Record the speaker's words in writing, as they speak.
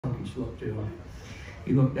She looked to him.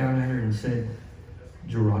 He looked down at her and said,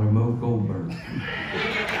 Geronimo Goldberg.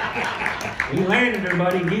 He landed her,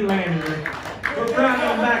 buddy. He landed her. We're proud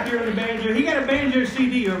of him back here on the banjo. He got a banjo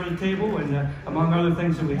CD over the table, and among other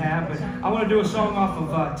things that we have. But I want to do a song off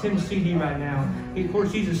of Tim's CD right now. Of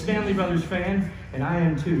course, he's a Stanley Brothers fan, and I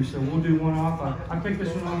am too. So we'll do one off. I picked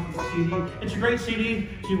this one off of the CD. It's a great CD.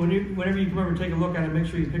 So whenever you come over and take a look at it, make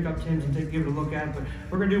sure you pick up Tim's and give it a look at it. But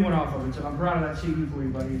we're going to do one off of it. So I'm proud of that CD for you,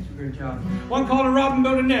 buddy. It's a great job. One called A Robin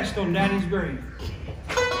Built a Nest on Daddy's Grave.